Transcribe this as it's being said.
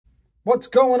What's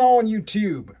going on,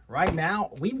 YouTube? Right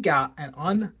now, we've got an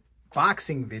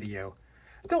unboxing video.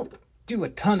 I don't do a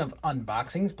ton of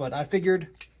unboxings, but I figured,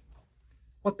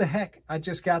 what the heck? I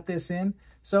just got this in,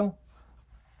 so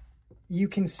you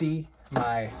can see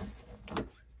my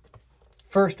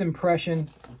first impression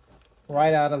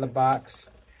right out of the box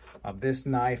of this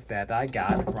knife that I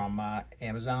got from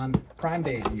Amazon Prime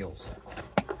Day deals.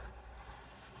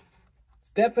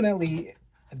 It's definitely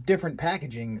a different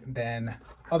packaging than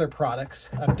other products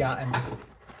I've gotten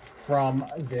from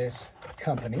this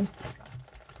company.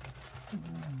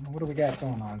 What do we got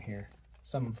going on here?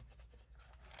 Some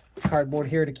cardboard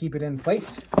here to keep it in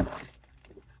place.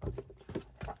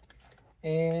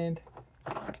 And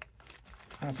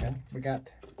okay, we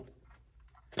got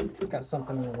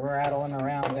something rattling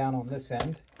around down on this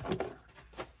end.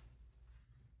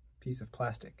 Piece of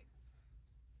plastic.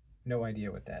 No idea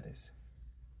what that is.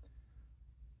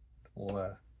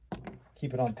 We'll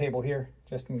keep it on the table here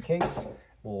just in case.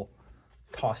 We'll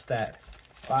toss that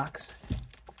box.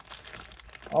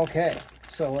 Okay,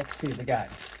 so let's see what we got.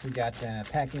 We got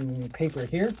packing paper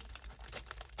here.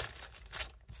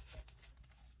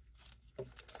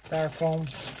 Styrofoam.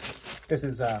 This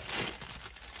is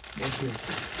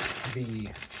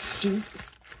the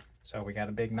sheath. So we got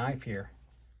a big knife here.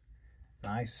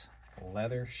 Nice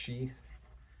leather sheath,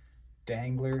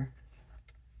 dangler.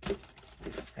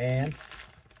 And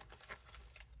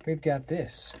we've got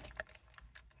this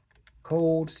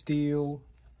cold steel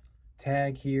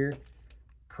tag here,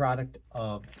 product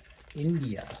of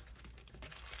India.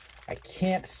 I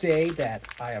can't say that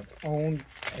I have owned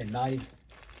a knife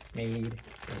made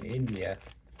in India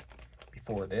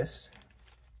before this.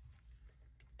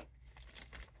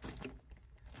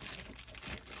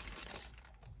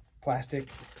 Plastic,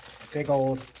 big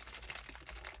old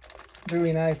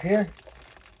Bowie knife here.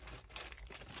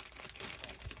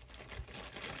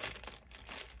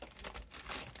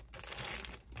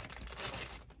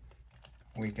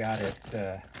 We got it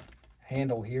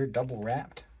handle here, double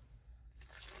wrapped.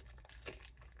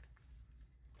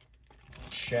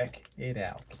 Check it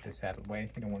out. Get this out of the way.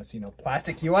 You don't want to see no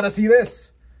plastic. You want to see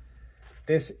this.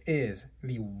 This is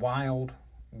the Wild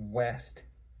West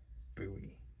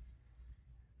Bowie.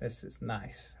 This is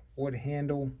nice. Wood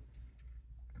handle.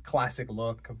 Classic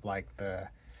look of like the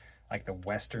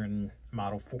Western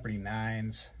Model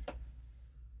 49s.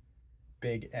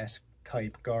 Big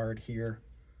S-type guard here.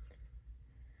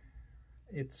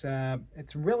 It's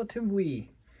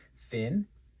relatively thin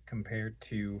compared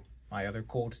to my other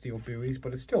cold steel Bowies,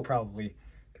 but it's still probably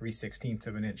 3/16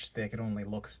 of an inch thick. It only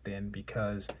looks thin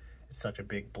because it's such a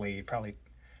big blade. Probably,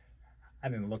 I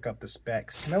didn't look up the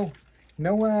specs. No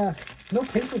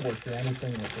paperwork or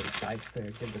anything with it. I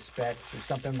give the specs or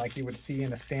something like you would see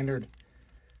in a standard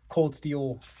cold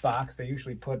steel box. They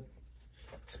usually put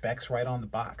specs right on the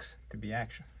box to be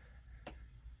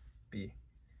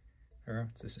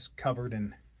this is covered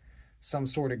in some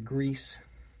sort of grease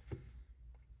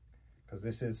because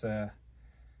this is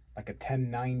like a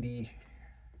 1090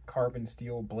 carbon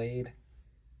steel blade.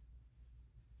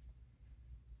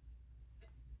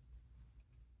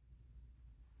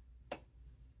 I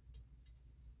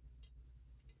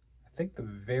think the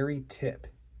very tip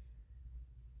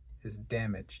is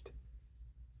damaged.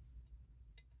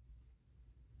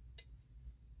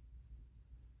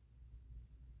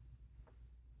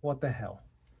 What the hell?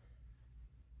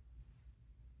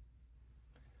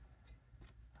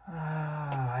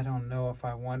 I don't know if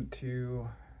I want to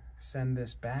send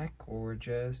this back or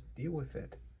just deal with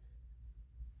it.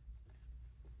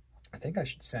 I think I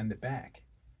should send it back.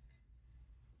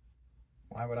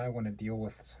 Why would I want to deal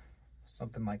with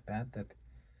something like that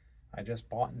I just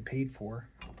bought and paid for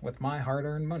with my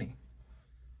hard-earned money?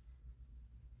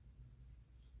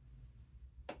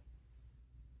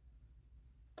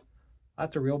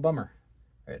 That's a real bummer.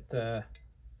 It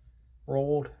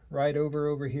rolled right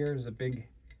over here. There's a big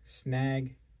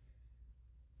snag.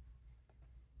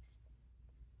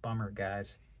 Bummer,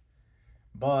 guys.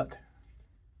 But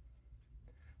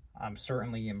I'm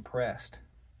certainly impressed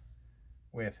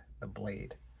with the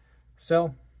blade.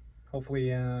 So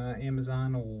hopefully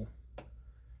Amazon will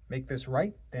make this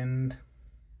right and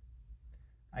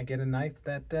I get a knife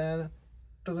that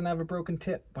doesn't have a broken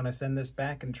tip when I send this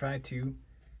back and try to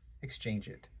exchange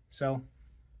it. So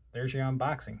there's your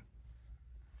unboxing.